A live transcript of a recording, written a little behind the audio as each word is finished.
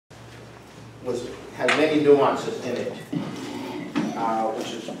had many nuances in it,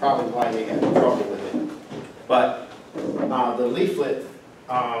 which is probably why they had trouble with it. But the leaflet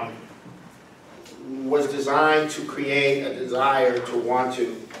was designed to create a desire to want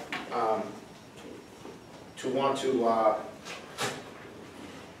to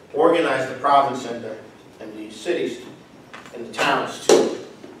organize the province and the cities and the towns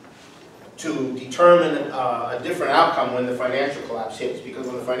to determine a different outcome when the financial collapse hits. Because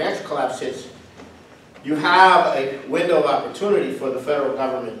when the financial collapse hits, you have a window of opportunity for the federal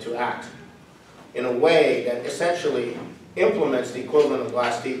government to act in a way that essentially implements the equivalent of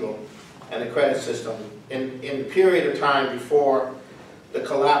Glass-Steagall and the credit system in the period of time before the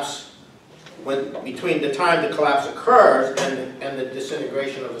collapse, between the time the collapse occurs and the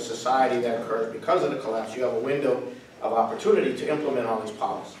disintegration of the society that occurs because of the collapse. You have a window of opportunity to implement all these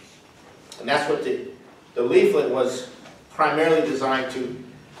policies. And that's what the leaflet was primarily designed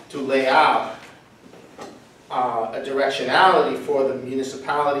to lay out, a directionality for the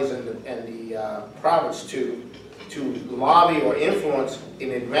municipalities and the province to lobby or influence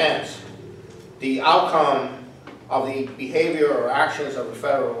in advance the outcome of the behavior or actions of the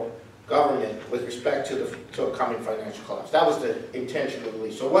federal government with respect to a coming financial collapse. That was the intention of the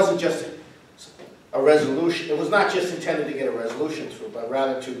leaflet. So it wasn't just a resolution. It was not just intended to get a resolution through, but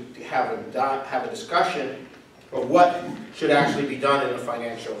rather to have a discussion of what should actually be done in a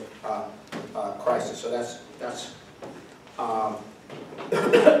financial crisis. So that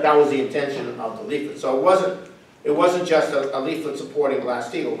was the intention of the leaflet. So it wasn't just a leaflet supporting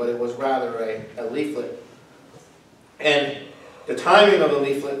Glass-Steagall, but it was rather a leaflet. And the timing of the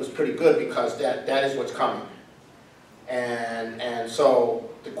leaflet was pretty good because that is what's coming. And so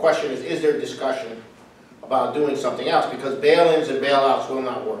the question is there discussion about doing something else? Because bail-ins and bailouts will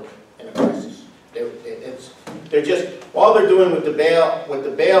not work in a crisis. They're just, all they're doing with the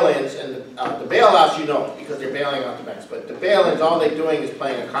bail-ins and the bailouts, you know, because they're bailing out the banks. But the bail-ins, all they're doing is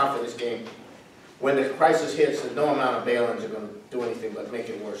playing a confidence game. When the crisis hits, no amount of bail-ins are going to do anything but make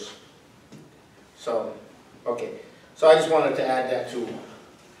it worse. So, okay. So I just wanted to add that to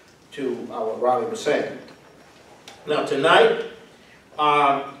what Robbie was saying. Now tonight,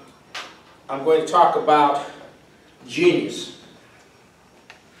 I'm going to talk about genius.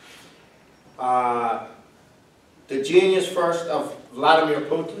 The genius first of Vladimir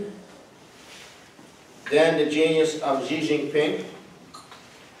Putin, then the genius of Xi Jinping,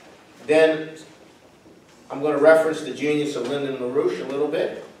 then I'm going to reference the genius of Lyndon LaRouche a little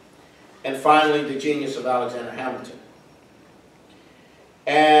bit, and finally the genius of Alexander Hamilton.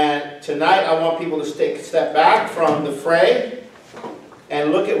 And tonight I want people to take a step back from the fray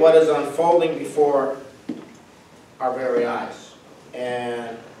and look at what is unfolding before our very eyes,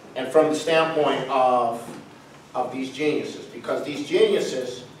 and from the standpoint of these geniuses, because these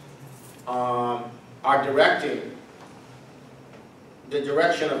geniuses are directing the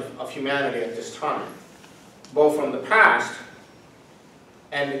direction of humanity at this time, both from the past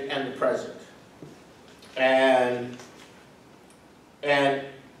and the present. And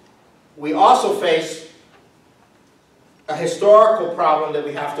we also face a historical problem that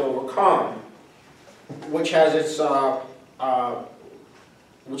we have to overcome, which has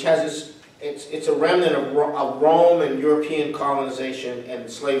it's a remnant of Rome and European colonization and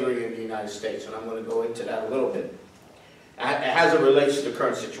slavery in the United States, and I'm going to go into that a little bit as it relates to the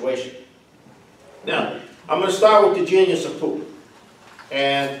current situation. Now, I'm going to start with the genius of Putin.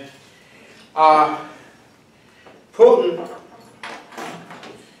 And Putin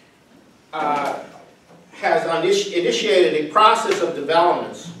has initiated a process of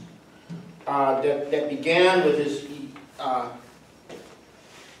developments that began with his...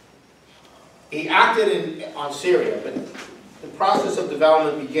 he acted on Syria, but the process of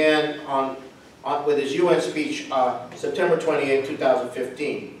development began with his UN speech September 28,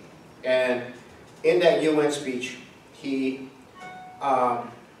 2015. And in that UN speech, he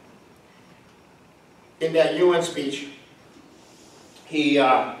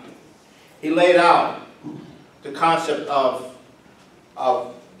laid out the concept of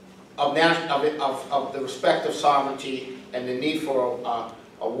the respect of sovereignty and the need for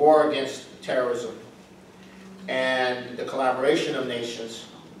a war against terrorism and the collaboration of nations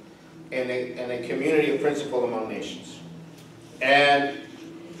and a community of principle among nations. And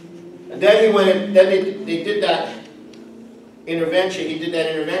then he went. Then they did that intervention. He did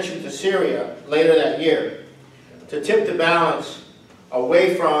that intervention to Syria later that year to tip the balance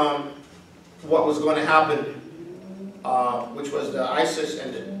away from what was going to happen, which was the ISIS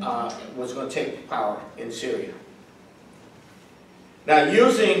and was going to take power in Syria. Now,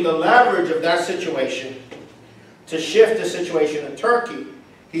 using the leverage of that situation to shift the situation in Turkey,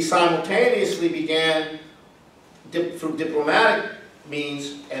 he simultaneously began, through diplomatic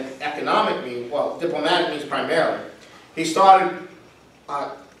means and economic means, well, diplomatic means primarily, he started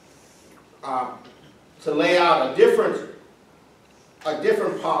to lay out a different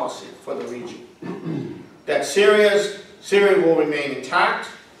policy for the region. That Syria will remain intact,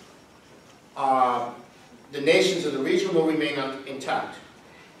 the nations of the region will remain intact.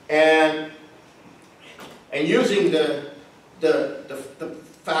 And using the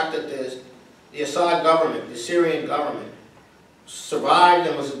fact that the Assad government, the Syrian government, survived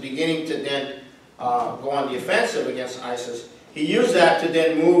and was beginning to then go on the offensive against ISIS, he used that to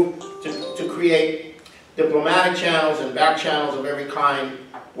then move to create diplomatic channels and back channels of every kind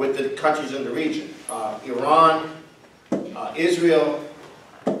with the countries in the region. Iran, Israel,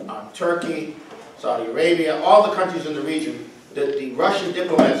 Turkey, Saudi Arabia, all the countries in the region. The Russian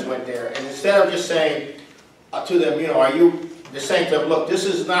diplomats went there, and instead of just saying to them, you know, they're saying to them, look, this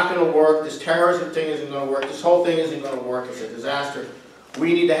is not going to work, this terrorism thing isn't going to work, this whole thing isn't going to work, it's a disaster.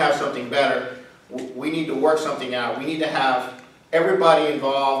 We need to have something better. We need to work something out. We need to have everybody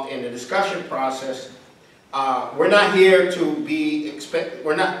involved in the discussion process. We're not here to be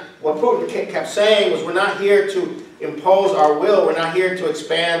what Putin kept saying was, we're not here to impose our will, we're not here to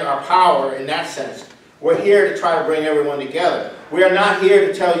expand our power in that sense. We're here to try to bring everyone together. We are not here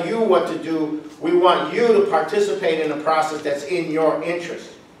to tell you what to do. We want you to participate in a process that's in your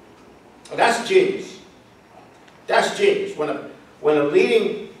interest. And that's genius. That's genius. When a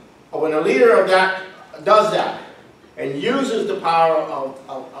leader of that does that and uses the power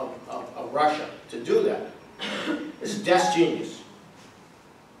of Russia to do that, that's genius.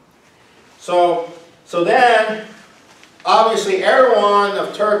 So then, obviously, Erdogan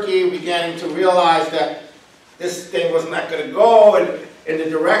of Turkey began to realize that this thing was not going to go in the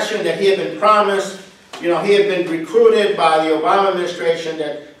direction that he had been promised. You know, he had been recruited by the Obama administration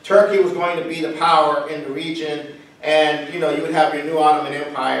that Turkey was going to be the power in the region, and you know, you would have your new Ottoman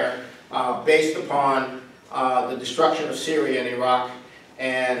Empire based upon the destruction of Syria and Iraq,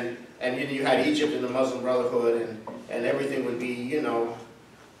 and you had Egypt and the Muslim Brotherhood, and everything would be, you know,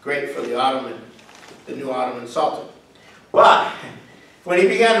 great for the new Ottoman Sultan. But when he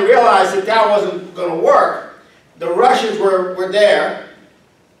began to realize that that wasn't going to work, the Russians were there,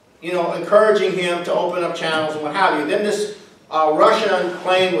 you know, encouraging him to open up channels and what have you. Then this Russian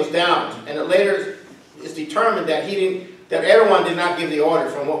plane was downed, and it later is determined that Erdogan did not give the order,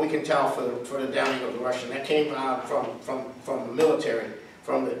 from what we can tell, for the downing of the Russian. That came from the military,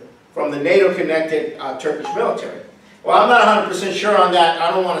 from the NATO-connected Turkish military. Well, I'm not 100% sure on that. I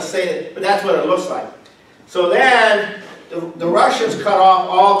don't want to say it, but that's what it looks like. So then the Russians cut off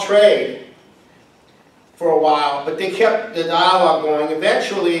all trade for a while, but they kept the dialogue going.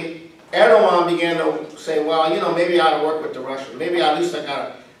 Eventually, Erdogan began to say, well, you know, maybe I ought to work with the Russians. Maybe at least I got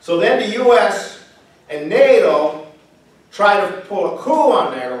to. So then the U.S. and NATO tried to pull a coup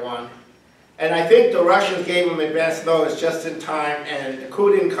on Erdogan, and I think the Russians gave him advance notice just in time, and the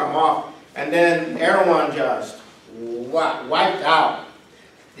coup didn't come off. And then Erdogan just wiped out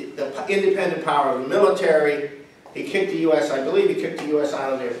the independent power of the military. He kicked the U.S., I believe he kicked the U.S.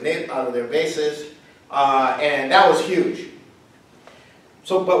 out of their bases. And that was huge.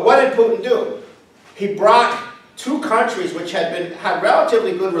 So, but what did Putin do? He brought two countries which had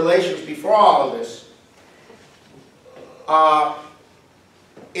relatively good relations before all of this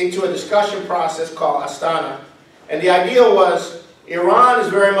into a discussion process called Astana. And the idea was, Iran is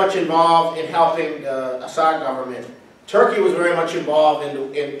very much involved in helping the Assad government. Turkey was very much involved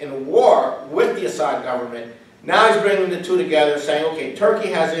in a war with the Assad government. Now he's bringing the two together, saying, okay, Turkey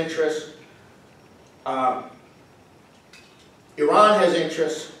has interests. Iran has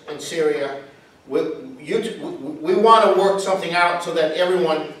interests in Syria. We want to work something out so that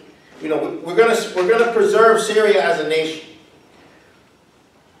everyone, you know, we're going to preserve Syria as a nation.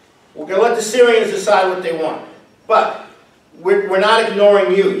 We're going to let the Syrians decide what they want, but we're not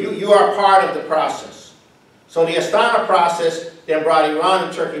ignoring you. You are part of the process. So the Astana process then brought Iran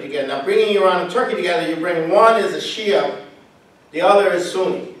and Turkey together. Now, bringing Iran and Turkey together, you bring one is a Shia, the other is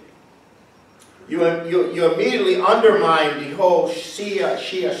Sunni. You immediately undermine the whole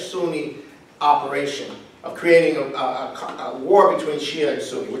Shia-Sunni operation of creating a war between Shia and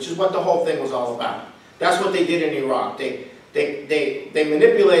Sunni, which is what the whole thing was all about. That's what they did in Iraq. They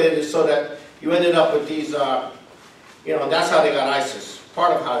manipulated it so that you ended up with these, you know, that's how they got ISIS.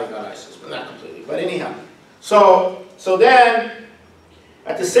 Part of how they got ISIS, but not completely. But anyhow, so then,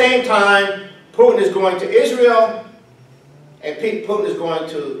 at the same time, Putin is going to Israel, and Putin is going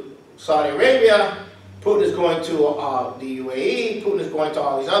to Saudi Arabia, Putin is going to the UAE, Putin is going to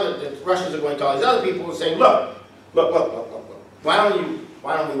all these other, the Russians are going to all these other people and saying, look, why don't you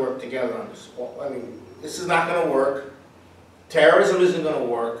why don't we work together on this? Well, I mean, this is not going to work. Terrorism isn't going to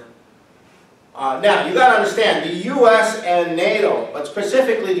work. Now, you got to understand, the U.S. and NATO, but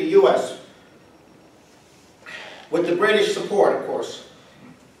specifically the U.S., with the British support, of course,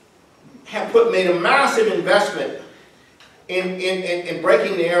 have made a massive investment in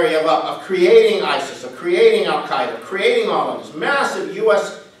breaking the area of creating ISIS, of creating Al-Qaeda, of creating all of this. Massive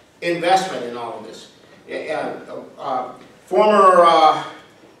U.S. investment in all of this. Former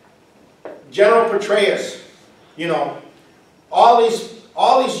General Petraeus, you know, all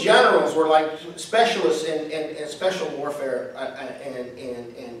these generals were like specialists in special warfare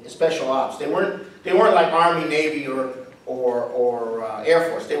and special ops. They weren't like Army, Navy, or Air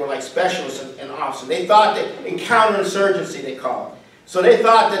Force. They were like specialists in ops. And they thought that in counterinsurgency, they call it. So they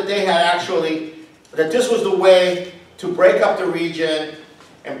thought that they had actually, that this was the way to break up the region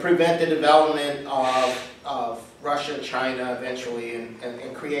and prevent the development of Russia and China eventually, and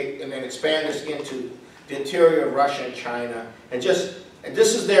then expand this into the interior of Russia and China, and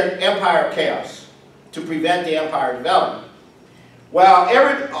this is their empire of chaos, to prevent the empire development. Well,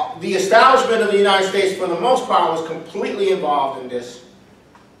 the establishment of the United States, for the most part, was completely involved in this,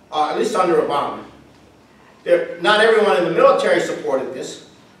 at least under Obama. Not everyone in the military supported this,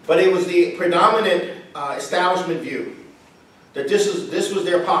 but it was the predominant establishment view that this was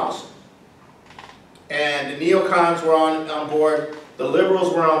their policy. And the neocons were on board, the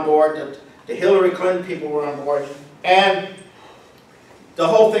liberals were on board, the Hillary Clinton people were on board, and the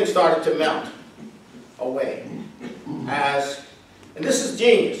whole thing started to melt away. And this is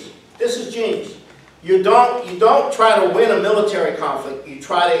genius. This is genius. You don't try to win a military conflict. You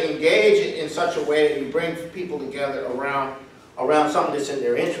try to engage in such a way that you bring people together around something that's in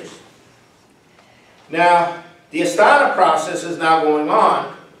their interest. Now, the Astana process is now going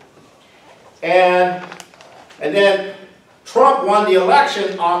on, and then Trump won the election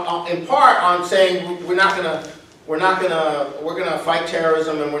in part on saying we're gonna fight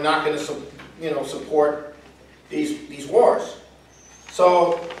terrorism, and we're not gonna support these wars.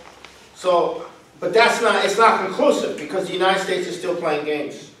 But it's not conclusive, because the United States is still playing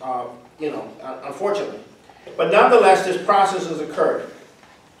games, unfortunately. But nonetheless, this process has occurred.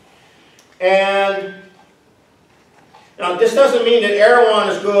 And now, this doesn't mean that Erdogan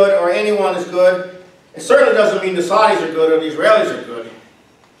is good or anyone is good. It certainly doesn't mean the Saudis are good or the Israelis are good.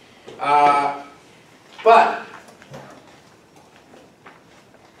 But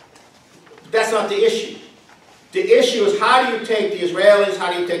that's not the issue. The issue is, how do you take the Israelis,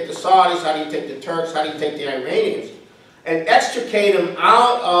 how do you take the Saudis, how do you take the Turks, how do you take the Iranians, and extricate them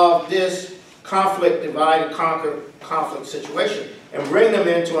out of this conflict, divide and conquer conflict situation, and bring them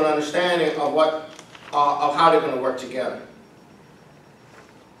into an understanding of how they're going to work together.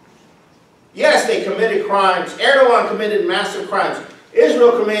 Yes, they committed crimes. Erdogan committed massive crimes.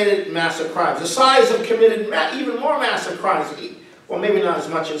 Israel committed massive crimes. The Saudis have committed even more massive crimes. Well, maybe not as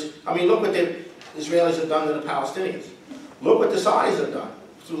much as, look what the Israelis have done to the Palestinians. Look what the Saudis have done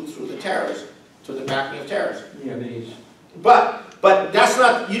through the terrorism, through the backing of terrorism. Yeah, but that's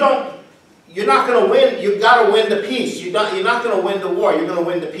not, you're not going to win. You've got to win the peace. You're not going to win the war. You're going to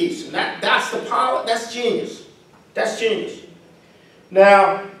win the peace. And that's the power. That's genius. That's genius.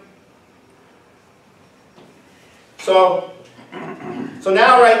 Now, so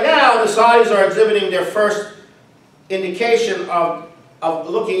right now, the Saudis are exhibiting their first indication of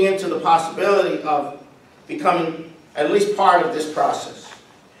looking into the possibility of becoming at least part of this process.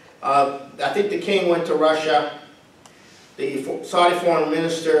 I think the king went to Russia. The Saudi foreign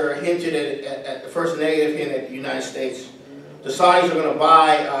minister hinted at the first negative hint at the United States. The Saudis are going to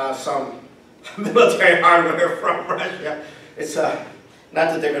buy some military hardware from Russia. It's not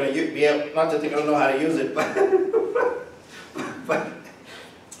that they're going to not that they're going to know how to use it,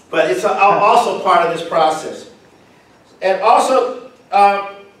 but it's also part of this process. And also,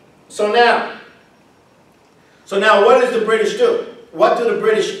 so now, what does the British do? What do the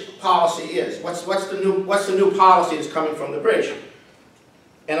British policy is? What's the new policy that's coming from the British,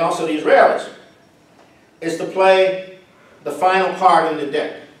 and also the Israelis? Is to play the final card in the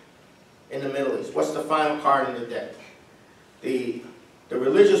deck in the Middle East. What's the final card in the deck? The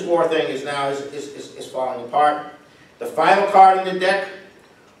religious war thing is falling apart. The final card in the deck.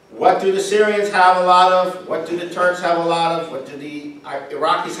 What do the Syrians have a lot of? What do the Turks have a lot of? What do the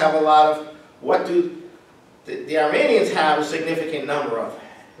Iraqis have a lot of? What do the Armenians have a significant number of?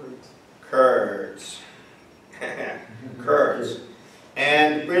 Kurds. Kurds.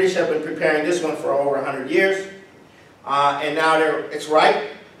 And the British have been preparing this one for over 100 years. And now it's right,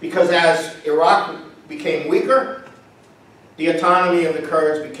 because as Iraq became weaker, the autonomy of the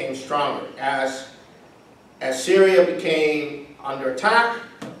Kurds became stronger. As Syria became under attack.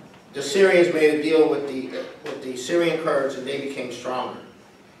 The Syrians made a deal with the Syrian Kurds, and they became stronger.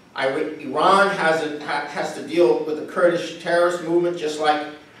 Iran has to deal with the Kurdish terrorist movement, just like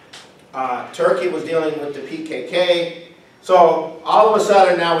Turkey was dealing with the PKK. So all of a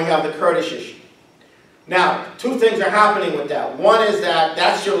sudden now we have the Kurdish issue. Now, two things are happening with that. One is that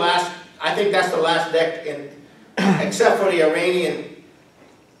that's your last, I think that's the last deck, except for the Iranian,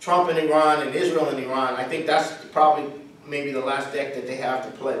 Trump in Iran and Israel in Iran. I think that's probably maybe the last deck that they have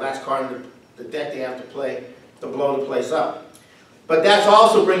to play, last card in the deck they have to play to blow the place up. But that's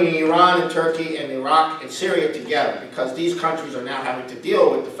also bringing Iran and Turkey and Iraq and Syria together, because these countries are now having to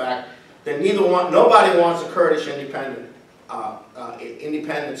deal with the fact that nobody wants a Kurdish independence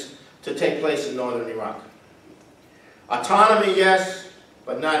to take place in northern Iraq. Autonomy, yes,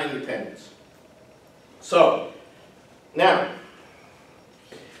 but not independence. So, now,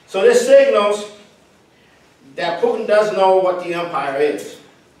 so this signals that Putin does know what the empire is.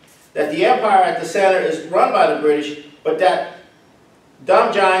 That the empire at the center is run by the British, but that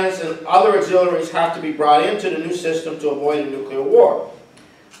dumb giants and other auxiliaries have to be brought into the new system to avoid a nuclear war.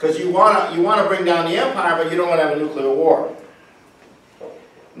 Because you want to bring down the empire, but you don't want to have a nuclear war.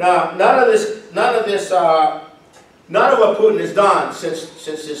 Now, none of what Putin has done since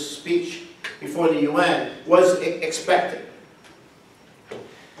his speech before the UN was expected.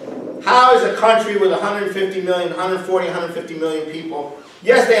 How is a country with 150 million, 140, 150 million people,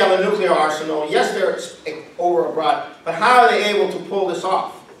 yes, they have a nuclear arsenal, yes, they're over abroad, but how are they able to pull this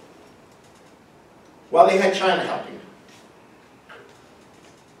off? Well, they had China helping them.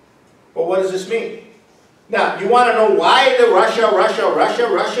 But what does this mean? Now, you want to know why the Russia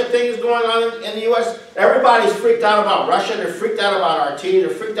thing is going on in the U.S.? Everybody's freaked out about Russia, they're freaked out about RT, they're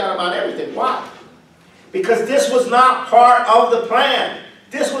freaked out about everything. Why? Because this was not part of the plan.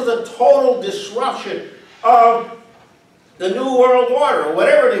 This was a total disruption of the New World Order, or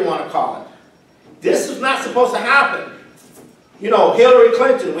whatever they want to call it. This is not supposed to happen. You know, Hillary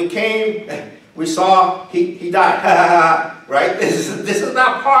Clinton, we saw, he died, right? This is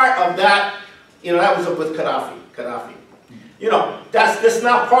not part of that, you know, that was with Gaddafi. You know, that's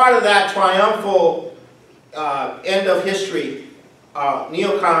not part of that triumphal end of history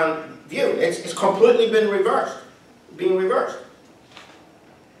neocon view. It's completely been reversed, being reversed.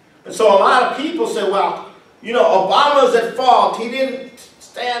 And so a lot of people say, well, you know, Obama's at fault. He didn't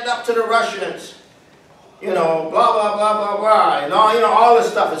stand up to the Russians. You know, blah, blah, blah, blah, blah. And all, you know, all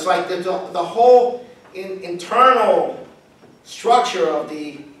this stuff. It's like the whole internal structure of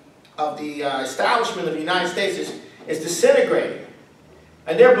the establishment of the United States is disintegrating.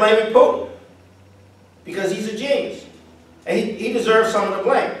 And they're blaming Putin because he's a genius. And he deserves some of the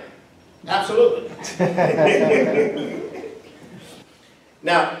blame. Absolutely.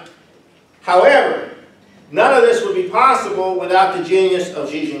 Now, however, none of this would be possible without the genius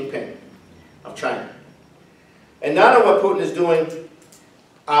of Xi Jinping, of China. And none of what Putin is doing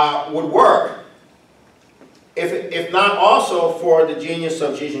would work if not also for the genius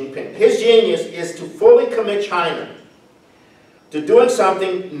of Xi Jinping. His genius is to fully commit China to doing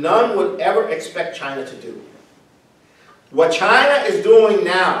something none would ever expect China to do. What China is doing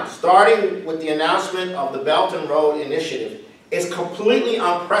now, starting with the announcement of the Belt and Road Initiative, is completely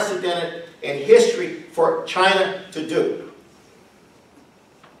unprecedented in history for China to do.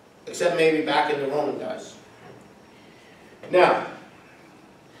 Except maybe back in the Roman days. Now,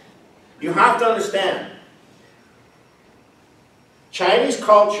 you have to understand, Chinese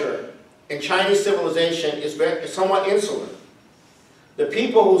culture and Chinese civilization is somewhat insular. The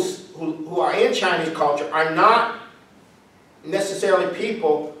people who are in Chinese culture are not necessarily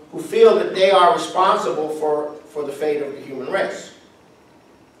people who feel that they are responsible for the fate of the human race.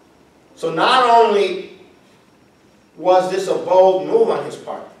 So not only was this a bold move on his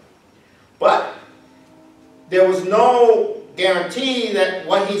part, but there was no guarantee that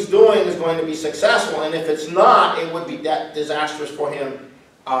what he's doing is going to be successful, and if it's not, it would be that disastrous for him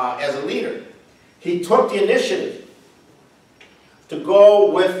as a leader. He took the initiative to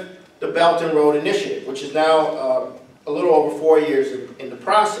go with the Belt and Road Initiative, which is now a little over 4 years in the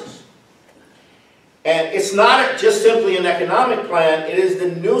process. And it's not just simply an economic plan, it is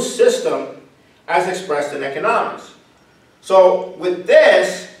the new system as expressed in economics. So with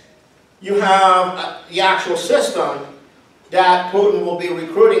this, you have the actual system that Putin will be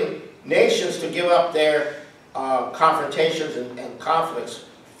recruiting nations to give up their confrontations and conflicts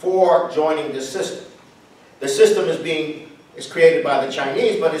for joining this system. The system is created by the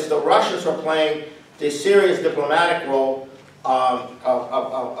Chinese, but it's the Russians who are playing the serious diplomatic role of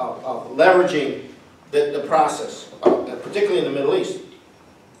leveraging the process, particularly in the Middle East.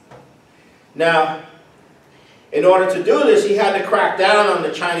 Now, In order to do this, he had to crack down on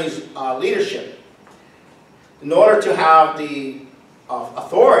the Chinese leadership in order to have the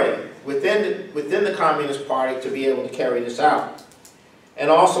authority within the Communist Party to be able to carry this out. And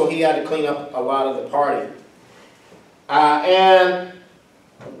also, he had to clean up a lot of the party. And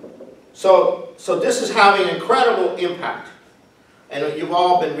so this is having incredible impact. And you've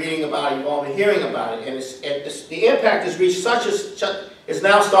all been reading about it, you've all been hearing about it. And the impact has reached is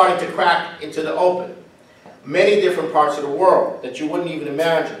now starting to crack into the open. Many different parts of the world that you wouldn't even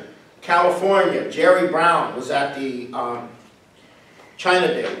imagine. California, Jerry Brown was at the China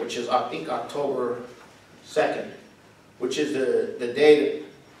Day, which is, I think, October 2nd, which is the day that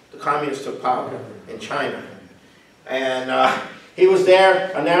the communists took power in China. And he was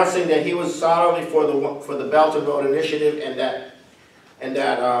there announcing that he was solidly for the Belt and Road Initiative, and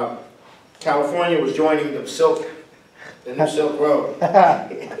that California was joining the new Silk Road.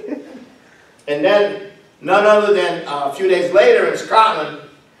 And then, none other than a few days later in Scotland,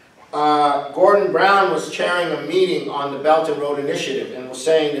 Gordon Brown was chairing a meeting on the Belt and Road Initiative and was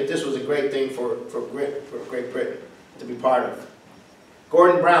saying that this was a great thing for Great Britain to be part of.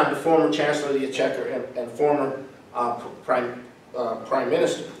 Gordon Brown, the former Chancellor of the Exchequer and former Prime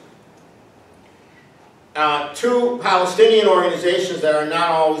Minister. Two Palestinian organizations that are not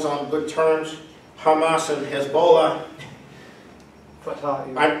always on good terms, Hamas and Hezbollah. Fatah.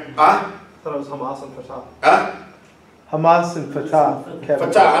 I thought it was Hamas and Fatah. Hamas and Fatah.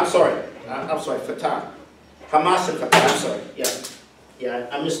 Fatah, I'm sorry, Fatah. Hamas and Fatah, I'm sorry, yeah,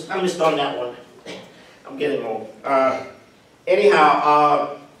 I missed on that one. I'm getting old.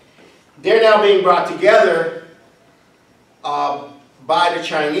 Anyhow, they're now being brought together by the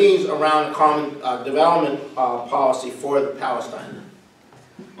Chinese around a common development policy for Palestine.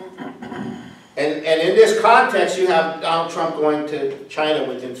 And in this context, you have Donald Trump going to China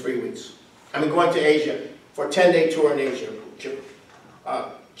within 3 weeks. Going to Asia for a 10-day tour in Asia.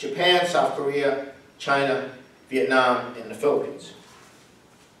 Japan, South Korea, China, Vietnam, and the Philippines.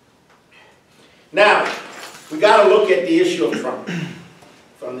 Now, we got to look at the issue of Trump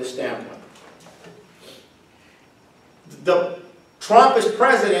from this standpoint. Trump is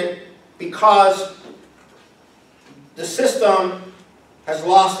president because the system has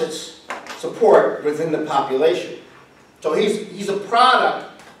lost its support within the population. So he's a product.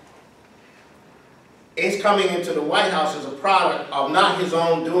 He's coming into the White House as a product of not his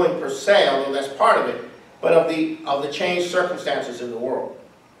own doing per se, although that's part of it, but of the changed circumstances in the world.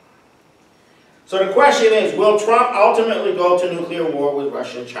 So the question is, will Trump ultimately go to nuclear war with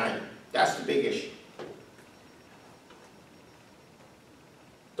Russia and China? That's the big issue.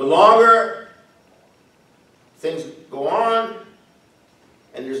 The longer things go on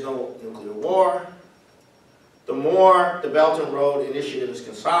and there's no nuclear war, the more the Belt and Road Initiative is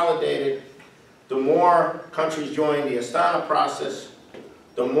consolidated, the more countries join the Astana process,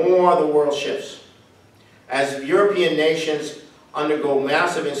 the more the world shifts. As European nations undergo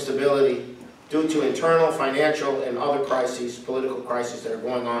massive instability due to internal, financial, and other crises, political crises that are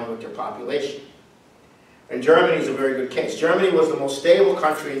going on with their population. And Germany is a very good case. Germany was the most stable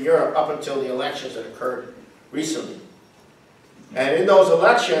country in Europe up until the elections that occurred recently. And in those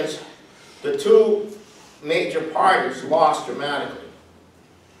elections, the two major parties lost dramatically.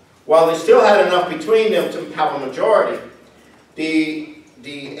 While they still had enough between them to have a majority, the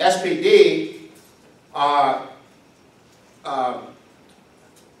SPD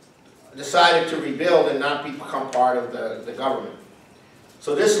decided to rebuild and not become part of the government.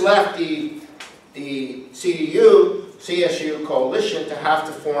 So this left the CSU coalition to have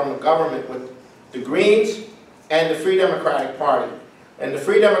to form a government with the Greens and the Free Democratic Party. And the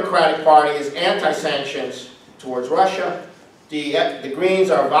Free Democratic Party is anti-sanctions towards Russia. The Greens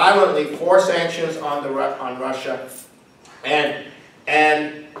are violently for sanctions on Russia.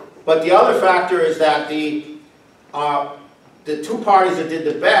 But the other factor is that the two parties that did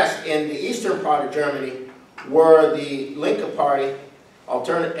the best in the eastern part of Germany were the Linke Party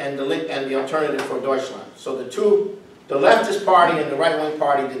and the Alternative for Deutschland. So the leftist party and the right-wing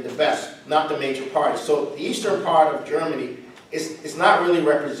party did the best, not the major parties. So the eastern part of Germany is not really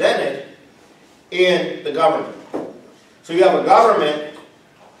represented in the government. So you have a government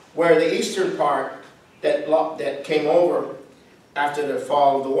where the eastern part that came over after the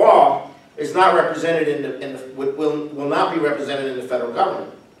fall of the wall is not represented will not be represented in the federal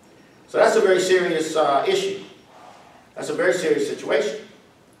government. So that's a very serious issue. That's a very serious situation.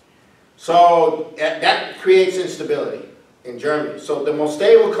 So that creates instability in Germany. So the most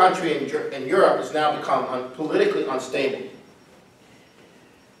stable country in Europe has now become politically unstable.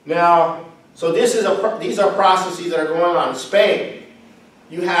 Now, so these are processes that are going on in Spain.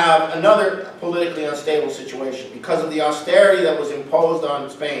 you have another politically unstable situation because of the austerity that was imposed on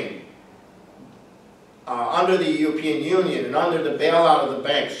Spain under the European Union and under the bailout of the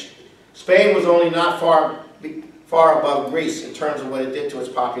banks. Spain was only not far above Greece in terms of what it did to its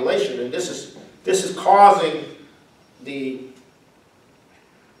population, and this is causing the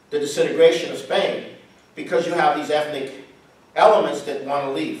disintegration of Spain because you have these ethnic elements that want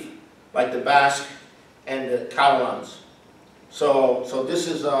to leave, like the Basque and the Catalans. So this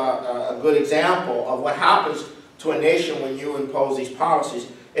is a good example of what happens to a nation when you impose these policies.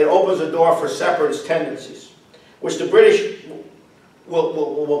 It opens the door for separatist tendencies, which the British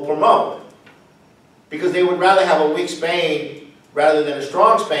will promote, because they would rather have a weak Spain rather than a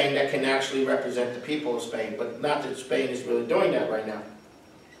strong Spain that can actually represent the people of Spain, but not that Spain is really doing that right now.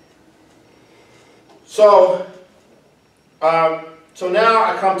 So now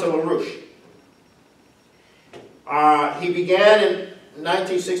I come to LaRouche. He began in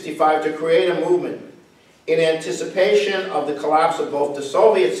 1965 to create a movement in anticipation of the collapse of both the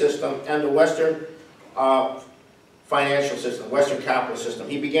Soviet system and the Western financial system, Western capitalist system.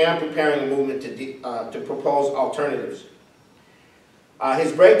 He began preparing a movement to propose alternatives.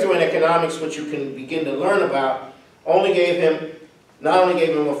 His breakthrough in economics, which you can begin to learn about, not only gave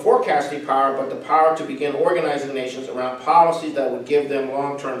him a forecasting power, but the power to begin organizing nations around policies that would give them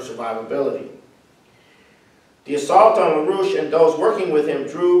long-term survivability. The assault on LaRouche and those working with him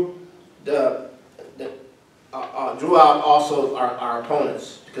drew out also our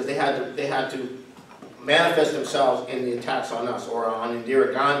opponents, because they had to manifest themselves in the attacks on us, or on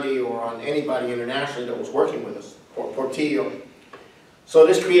Indira Gandhi, or on anybody internationally that was working with us, or Portillo. So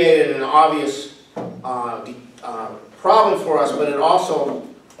this created an obvious problem for us, but it also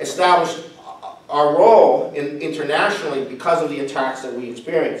established our role internationally because of the attacks that we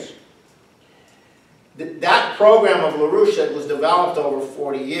experienced. That program of LaRouche that was developed over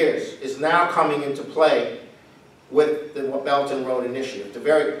 40 years is now coming into play with the Belt and Road Initiative. The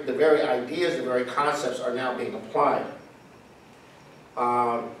very ideas, the very concepts are now being applied.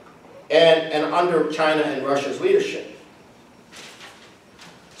 And under China and Russia's leadership.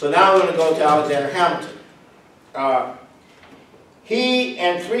 So now we're going to go to Alexander Hamilton. He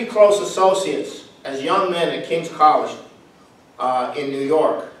and three close associates as young men at King's College in New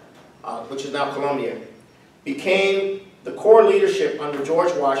York, which is now Columbia, became the core leadership under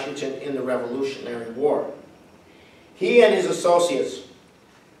George Washington in the Revolutionary War. He and his associates,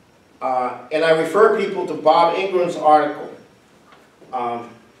 and I refer people to Bob Ingram's article Bob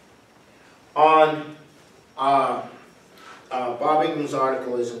Ingram's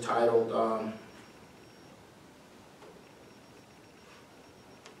article is entitled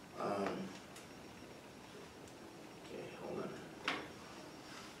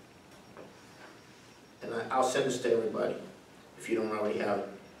I'll send this to everybody if you don't already have it.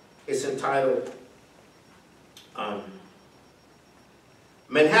 It's entitled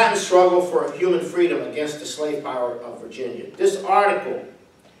Manhattan's Struggle for Human Freedom Against the Slave Power of Virginia. This article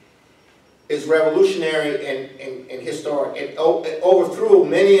is revolutionary and historic. It overthrew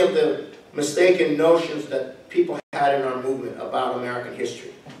many of the mistaken notions that people had in our movement about American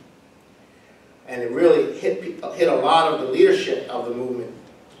history. And it really hit a lot of the leadership of the movement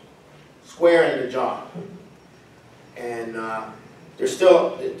square in the jaw. And there's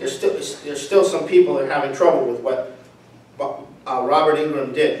still some people that are having trouble with what Robert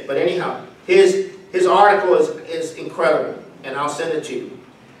Ingram did. But anyhow, his article is incredible, and I'll send it to you.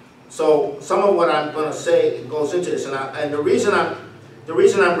 So some of what I'm going to say goes into this, and the reason I'm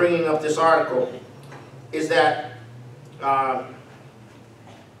bringing up this article is that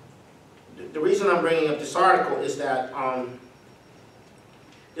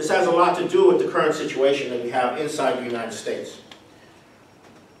this has a lot to do with the current situation that we have inside the United States.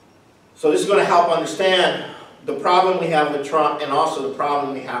 So this is going to help understand the problem we have with Trump and also the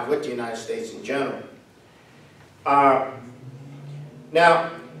problem we have with the United States in general. Now,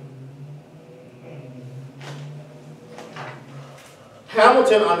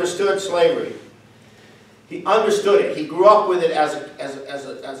 Hamilton understood slavery. He understood it. He grew up with it as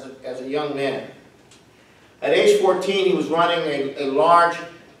a young man. At age 14, he was running a large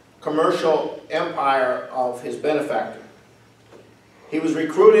commercial empire of his benefactor. He was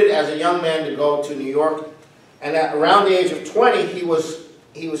recruited as a young man to go to New York, and at around the age of 20, he was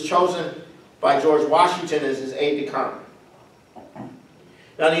chosen by George Washington as his aide-de-camp.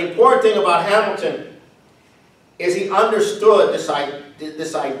 Now, the important thing about Hamilton is he understood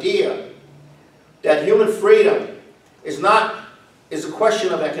this idea that human freedom is a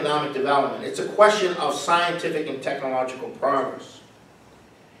question of economic development. It's a question of scientific and technological progress.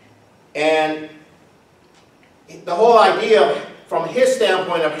 And the whole idea of from his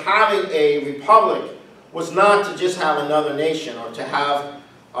standpoint of having a republic was not to just have another nation or to have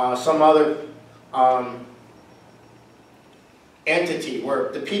some other entity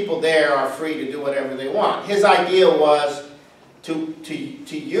where the people there are free to do whatever they want. His idea was to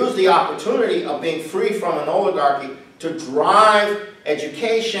use the opportunity of being free from an oligarchy to drive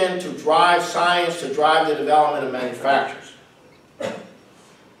education, to drive science, to drive the development of manufacturers.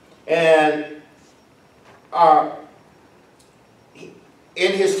 And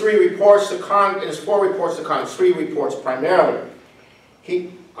in his three reports to Congress, in his four reports to Congress, three reports primarily,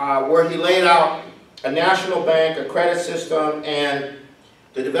 where he laid out a national bank, a credit system, and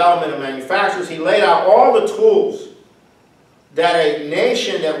the development of manufacturers, he laid out all the tools that a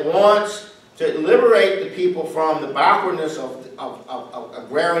nation that wants to liberate the people from the backwardness of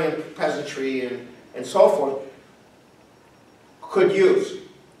agrarian peasantry and so forth could use.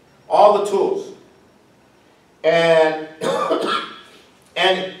 All the tools. And,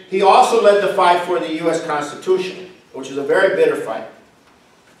 and he also led the fight for the U.S. Constitution, which is a very bitter fight.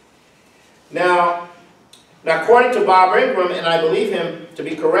 Now, according to Bob Ingram, and I believe him to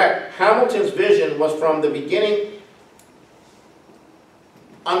be correct, Hamilton's vision was from the beginning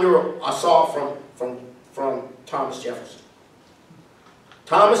under assault from Thomas Jefferson.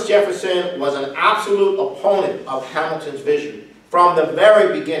 Thomas Jefferson was an absolute opponent of Hamilton's vision from the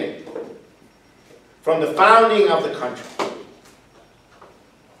very beginning, from the founding of the country.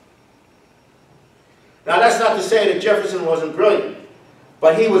 Now that's not to say that Jefferson wasn't brilliant,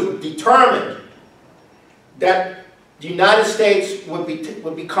 but he was determined that the United States would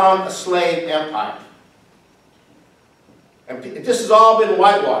become a slave empire. And this has all been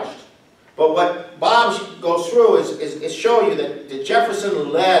whitewashed. But what Bob goes through is show you that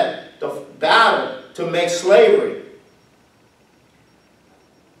Jefferson led the battle to make slavery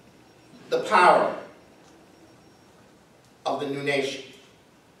the power of the new nation,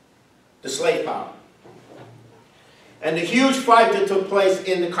 the slave power. And the huge fight that took place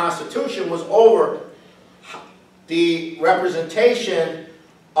in the Constitution was over the representation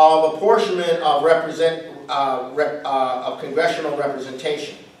of apportionment of congressional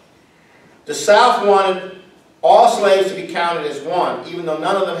representation. The South wanted all slaves to be counted as one, even though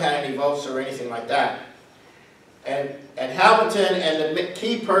none of them had any votes or anything like that. And Hamilton and the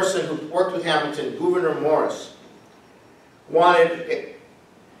key person who worked with Hamilton, Gouverneur Morris, wanted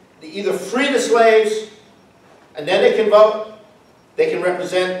to either free the slaves and then they can vote, they can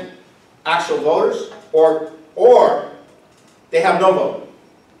represent actual voters, or they have no vote.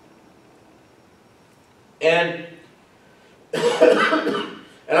 And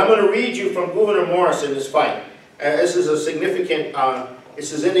and I'm going to read you from Gouverneur Morris in this fight. This is a significant,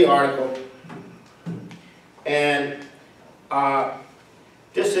 this is in the article. And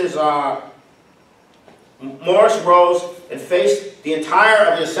this is, Morris rose and faced the entire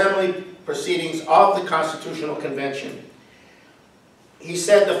of the assembly proceedings of the Constitutional Convention. He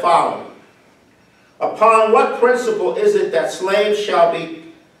said the following: upon what principle is it that slaves shall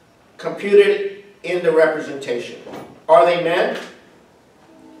be computed in the representation? Are they men?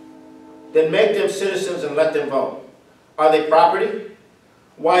 Then make them citizens and let them vote. Are they property?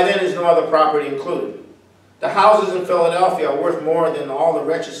 Why then is no other property included? The houses in Philadelphia are worth more than all the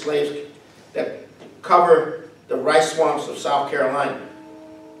wretched slaves that cover the rice swamps of South Carolina.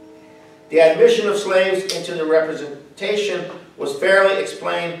 The admission of slaves into the representation was fairly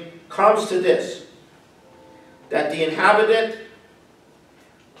explained, comes to this, that the inhabitant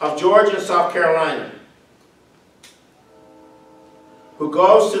of Georgia and South Carolina who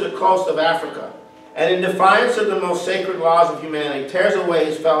goes to the coast of Africa and in defiance of the most sacred laws of humanity tears away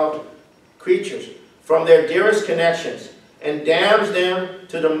his fellow creatures from their dearest connections and damns them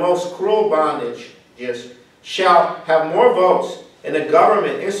to the most cruel bondage, shall have more votes in a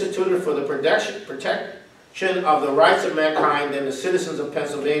government instituted for the protection of the rights of mankind than the citizens of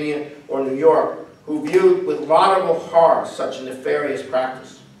Pennsylvania or New York, who viewed with laudable horror such a nefarious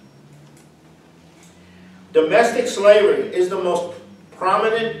practice. Domestic slavery is the most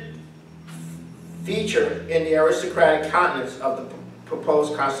prominent feature in the aristocratic countenance of the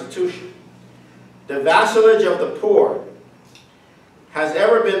proposed Constitution. The vassalage of the poor has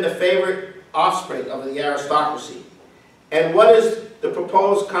ever been the favorite offspring of the aristocracy. And what is the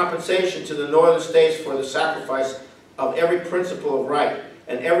proposed compensation to the northern states for the sacrifice of every principle of right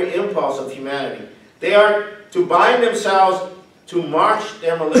and every impulse of humanity? They are to bind themselves to march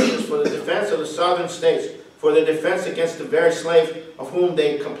their militias for the defense of the southern states, for the defense against the very slaves of whom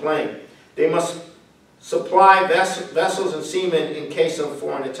they complain. They must supply vessels and seamen in case of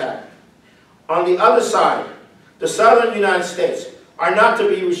foreign attack. On the other side, the southern United States are not to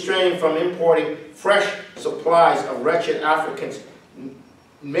be restrained from importing fresh supplies of wretched Africans.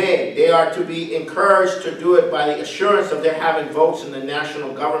 Nay, they are to be encouraged to do it by the assurance of their having votes in the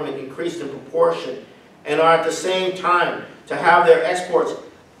national government increased in proportion, and are at the same time to have their exports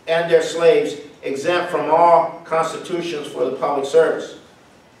and their slaves exempt from all constitutions for the public service.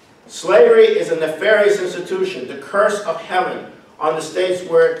 Slavery is a nefarious institution, the curse of heaven on the states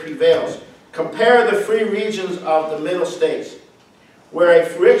where it prevails. Compare the free regions of the Middle States, where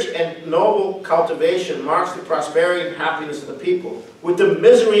a rich and noble cultivation marks the prosperity and happiness of the people, with the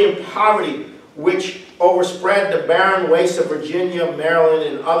misery and poverty which overspread the barren wastes of Virginia, Maryland,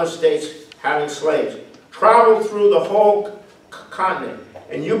 and other states having slaves. Travel through the whole continent,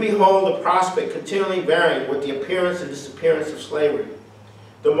 and you behold the prospect continually varying with the appearance and disappearance of slavery.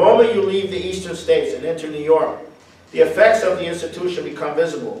 The moment you leave the eastern states and enter New York, the effects of the institution become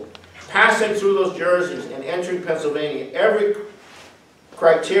visible. Passing through those jerseys and entering Pennsylvania, every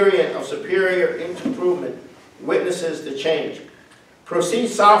criterion of superior improvement witnesses the change. Proceed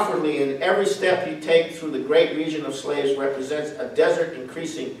southwardly, and every step you take through the great region of slaves represents a desert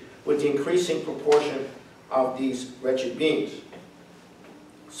increasing with the increasing proportion of these wretched beings.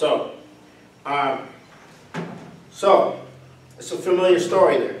 So it's a familiar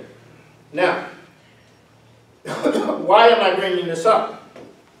story there. Now, why am I bringing this up?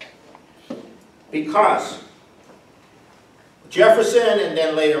 Because Jefferson, and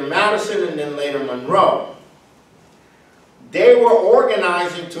then later Madison, and then later Monroe, they were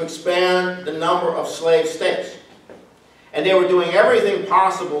organizing to expand the number of slave states. And they were doing everything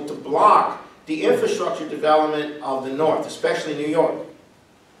possible to block the infrastructure development of the North, especially New York.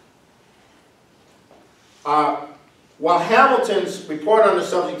 While Hamilton's report on the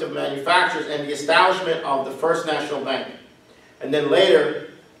subject of manufactures and the establishment of the First National Bank, and then later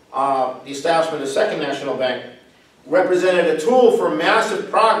the establishment of the Second National Bank, represented a tool for massive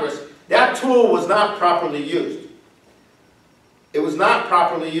progress, that tool was not properly used. It was not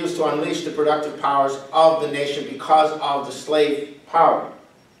properly used to unleash the productive powers of the nation because of the slave power.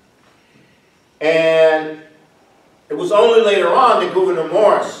 And it was only later on that Gouverneur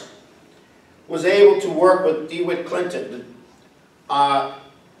Morris was able to work with DeWitt Clinton,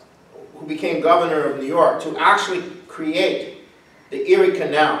 who became governor of New York, to actually create the Erie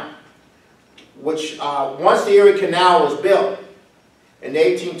Canal, which once the Erie Canal was built in the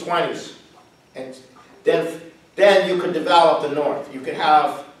 1820s, and then you could develop the North. You could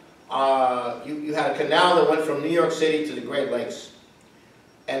have, you had a canal that went from New York City to the Great Lakes.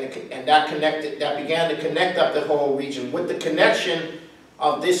 And that began to connect up the whole region. With the connection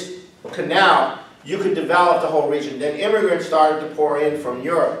of this canal, you could develop the whole region. Then immigrants started to pour in from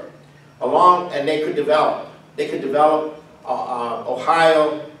Europe and they could develop. They could develop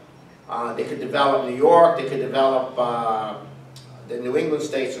Ohio, they could develop New York, they could develop the New England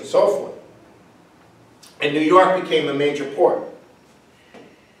states and so forth. And New York became a major port.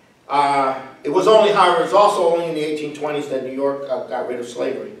 It was also only in the 1820s that New York got rid of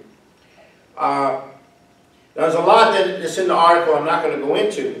slavery. There's a lot that's in the article I'm not going to go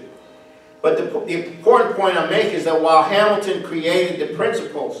into, but the important point I make is that while Hamilton created the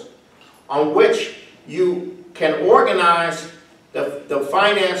principles on which you can organize the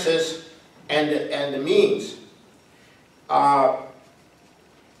finances and the means,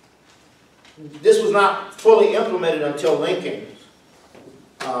 this was not fully implemented until Lincoln's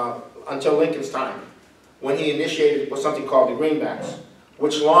time, when he initiated something called the Greenbacks,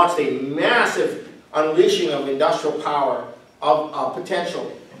 which launched a massive unleashing of industrial power, of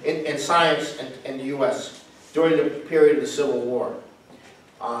potential in science in the U.S. during the period of the Civil War.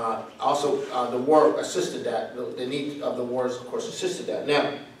 Also, the war assisted that. The need of the wars, of course, assisted that.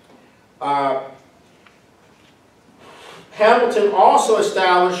 Now, Hamilton also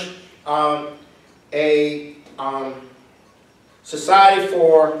established a society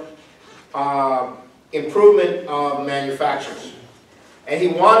for improvement of manufacturers. And he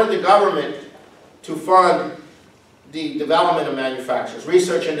wanted the government to fund the development of manufacturers,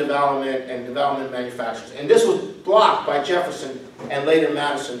 research and development of manufacturers. And this was blocked by Jefferson and later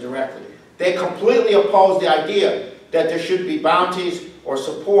Madison directly. They completely opposed the idea that there should be bounties or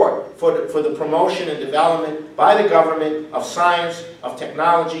support for the promotion and development by the government of science, of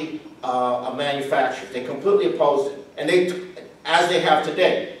technology, of manufacturers. They completely opposed it, and as they have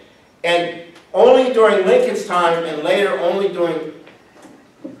today. And only during Lincoln's time, and later only during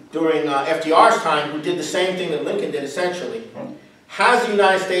FDR's time, who did the same thing that Lincoln did essentially, has the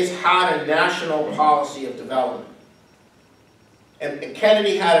United States had a national policy of development. And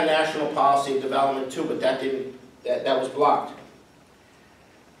Kennedy had a national policy of development too, but that was blocked.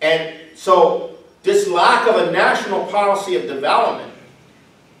 And so this lack of a national policy of development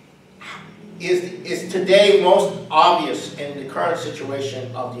is today most obvious in the current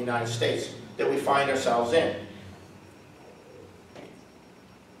situation of the United States that we find ourselves in.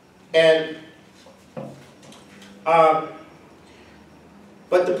 And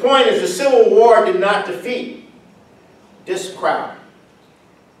but the point is, the Civil War did not defeat this crowd.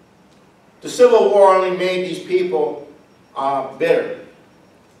 The Civil War only made these people bitter.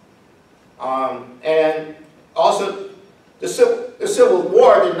 And also, the Civil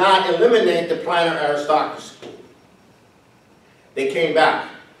War did not eliminate the planet aristocracy. They came back.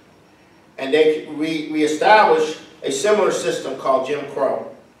 And they reestablished a similar system called Jim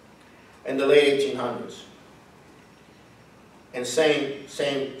Crow in the late 1800s. And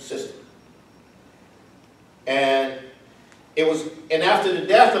same system. And after the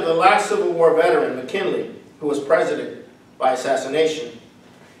death of the last Civil War veteran, McKinley, who was president by assassination,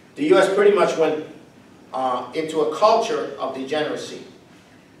 the U.S. pretty much went into a culture of degeneracy,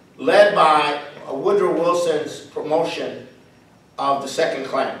 led by Woodrow Wilson's promotion of the Second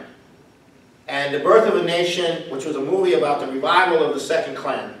Klan. And The Birth of a Nation, which was a movie about the revival of the Second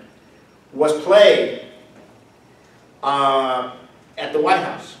Klan, was played at the White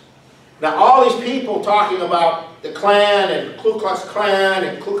House. Now, all these people talking about the Klan and Ku Klux Klan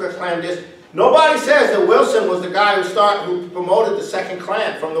and Ku Klux Klan this, nobody says that Wilson was the guy who promoted the Second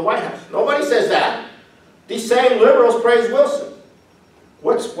Klan from the White House. Nobody says that. These same liberals praise Wilson.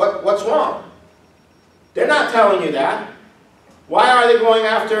 What's wrong? They're not telling you that. Why are they going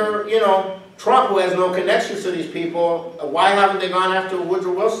after, Trump, who has no connections to these people? Why haven't they gone after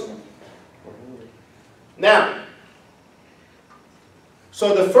Woodrow Wilson? Now,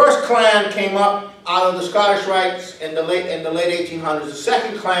 so the first Klan came up out of the Scottish Rites in the late 1800s. The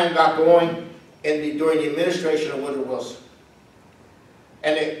second Klan got going during the administration of Woodrow Wilson.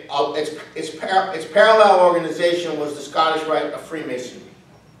 And its parallel organization was the Scottish Rite of Freemasonry.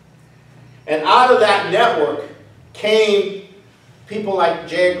 And out of that network came people like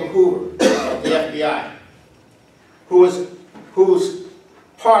J. Edgar Hoover of the FBI, who's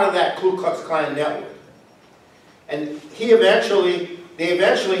part of that Ku Klux Klan network. And they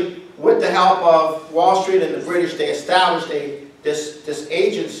eventually, with the help of Wall Street and the British, they established this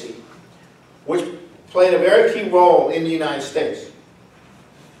agency, which played a very key role in the United States.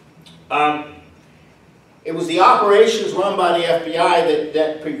 It was the operations run by the FBI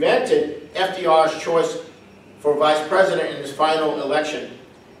that prevented FDR's choice for vice president in his final election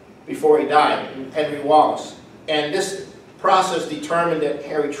before he died, Henry Wallace. And this process determined that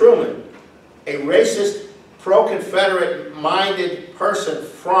Harry Truman, a racist, pro-Confederate-minded person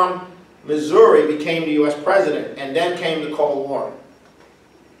from Missouri, became the U.S. president, and then came the Cold War.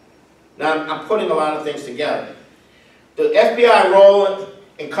 Now, I'm putting a lot of things together. The FBI role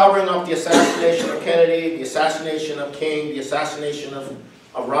in covering up the assassination of Kennedy, the assassination of King, the assassination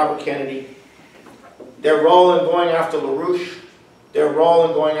of Robert Kennedy, their role in going after LaRouche, their role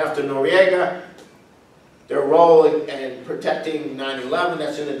in going after Noriega, their role in protecting 9/11,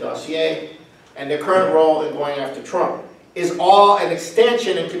 that's in the dossier, and their current role in going after Trump, is all an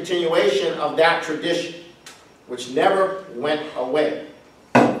extension and continuation of that tradition, which never went away.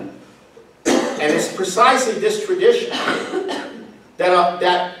 And it's precisely this tradition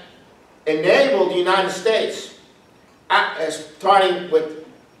that enabled the United States, starting with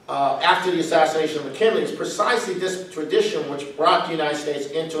after the assassination of McKinley, it's precisely this tradition which brought the United States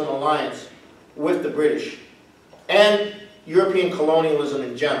into an alliance with the British and European colonialism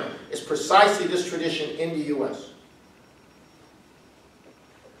in general. It's precisely this tradition in the U.S.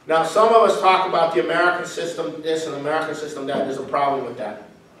 Now, some of us talk about the American system this and the American system that. There's a problem with that.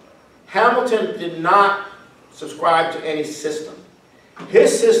 Hamilton did not subscribe to any system.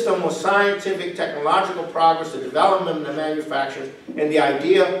 His system was scientific, technological progress, the development of the manufacturers, and the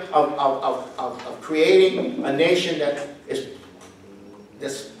idea of creating a nation that is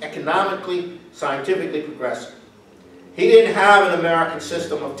economically, scientifically progressive. He didn't have an American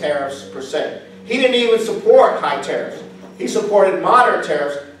system of tariffs per se. He didn't even support high tariffs. He supported moderate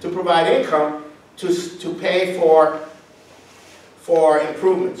tariffs to provide income to pay for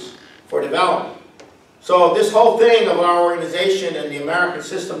improvements, for development. So this whole thing of our organization and the American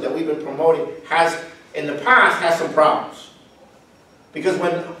system that we've been promoting has, in the past, has some problems. Because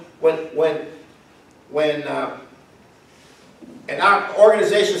and our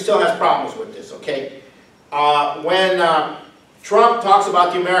organization still has problems with this, okay? When Trump talks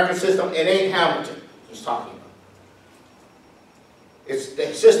about the American system, it ain't Hamilton he's talking about. It's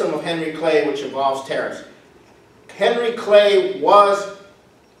the system of Henry Clay, which involves tariffs. Henry Clay was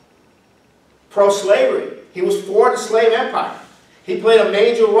pro-slavery. He was for the slave empire. He played a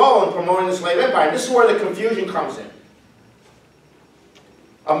major role in promoting the slave empire. And this is where the confusion comes in.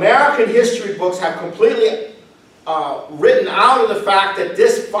 American history books have completely written out of the fact that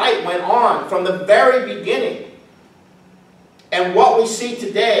this fight went on from the very beginning. And what we see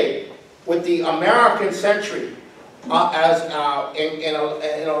today with the American century in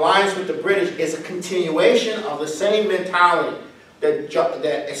alliance with the British is a continuation of the same mentality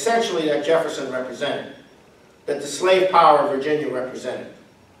that essentially that Jefferson represented, that the slave power of Virginia represented.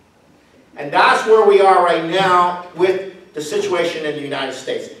 And that's where we are right now with the situation in the United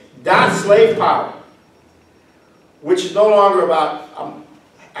States. That slave power, which is no longer about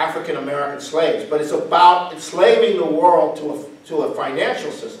African American slaves, but it's about enslaving the world to a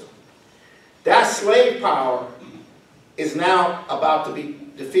financial system. That slave power is now about to be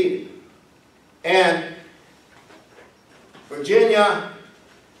defeated. And Virginia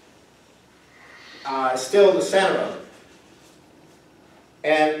is still the center of it.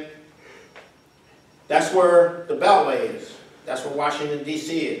 And that's where the Beltway is. That's where Washington,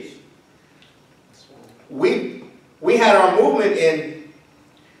 D.C. is. We had our movement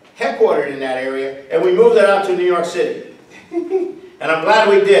headquartered in that area, and we moved it out to New York City. And I'm glad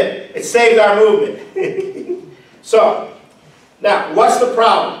we did. It saved our movement. So, now, what's the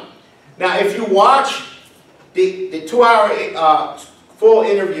problem? Now, if you watch the 2-hour full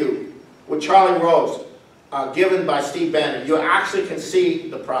interview with Charlie Rose given by Steve Bannon, you actually can see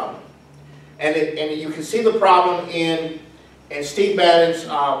the problem. And you can see the problem in Steve Bannon's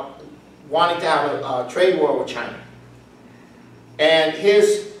wanting to have a trade war with China. And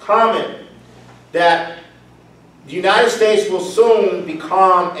his comment that the United States will soon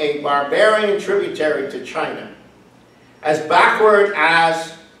become a barbarian tributary to China, as backward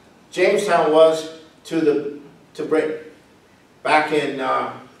as Jamestown was to Britain back in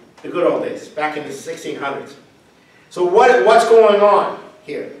the good old days, back in the 1600s. So what's going on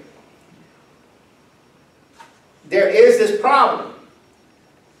here? There is this problem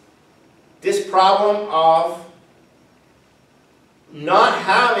of not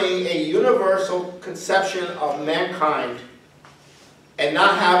having a universal conception of mankind and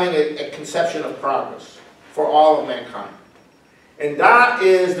not having a conception of progress for all of mankind. And that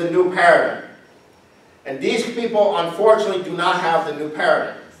is the new paradigm. And these people, unfortunately, do not have the new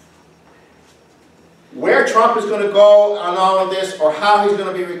paradigm. Where Trump is going to go on all of this, or how he's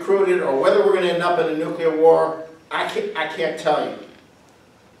going to be recruited, or whether we're going to end up in a nuclear war, I can't tell you.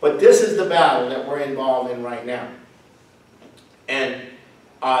 But this is the battle that we're involved in right now. And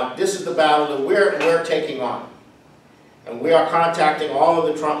this is the battle that we're taking on. And we are contacting all of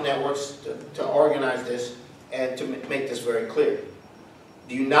the Trump networks to organize this and to make this very clear.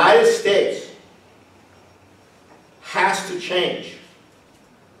 The United States has to change.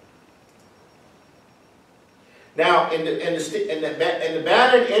 Now, in the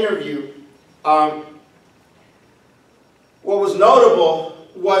Bannon interview, what was notable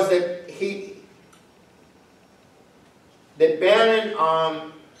was that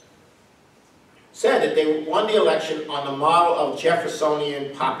Bannon said that they won the election on the model of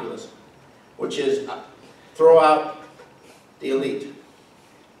Jeffersonian populism, which is throw out the elite.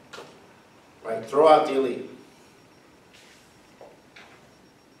 Right? Throw out the elite.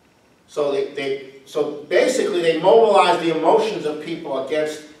 So so basically they mobilized the emotions of people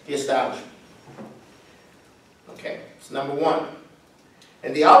against the establishment. Okay, it's number one.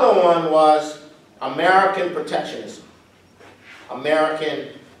 And the other one was American protectionism. American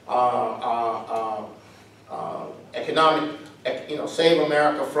economic, save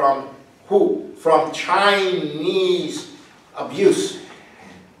America from who? From Chinese abuse.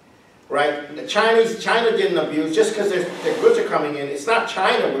 Right? China didn't abuse, just because their goods are coming in, it's not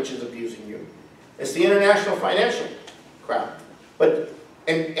China which is abusing you. It's the international financial crowd. But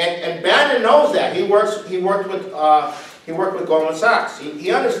and Bannon knows that. He worked with Goldman Sachs.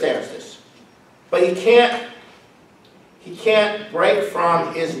 He understands this. But he can't break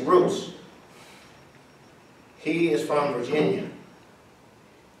from his roots. He is from Virginia.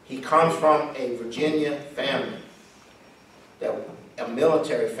 He comes from a Virginia family, a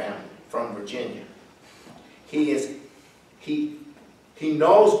military family from Virginia. He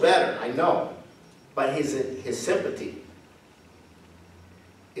knows better, I know, but his sympathy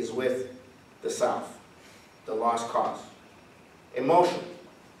is with the South, the lost cause. Emotional,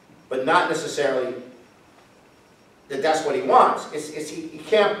 but not necessarily that that's what he wants. He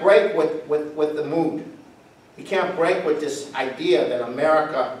can't break with the mood. He can't break with this idea that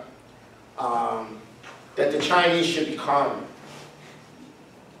America, that the Chinese should become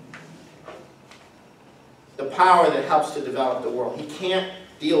the power that helps to develop the world. He can't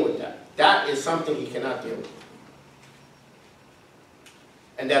deal with that. That is something he cannot deal with.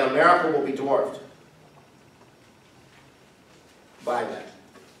 And that America will be dwarfed by that.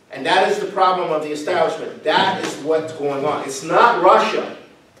 And that is the problem of the establishment. That is what's going on. It's not Russia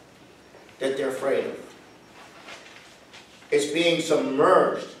that they're afraid of. It's being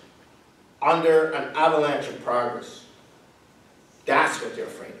submerged under an avalanche of progress. That's what they're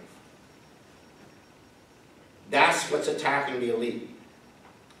afraid of. That's what's attacking the elite.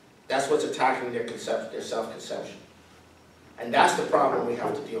 That's what's attacking their self-conception. And that's the problem we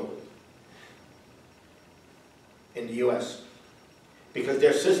have to deal with in the U.S. Because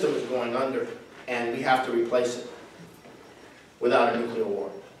their system is going under, and we have to replace it without a nuclear war.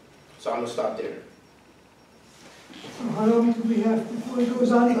 So I'm going to stop there. So how long do we have before it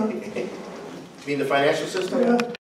goes under? You mean the financial system? Yeah.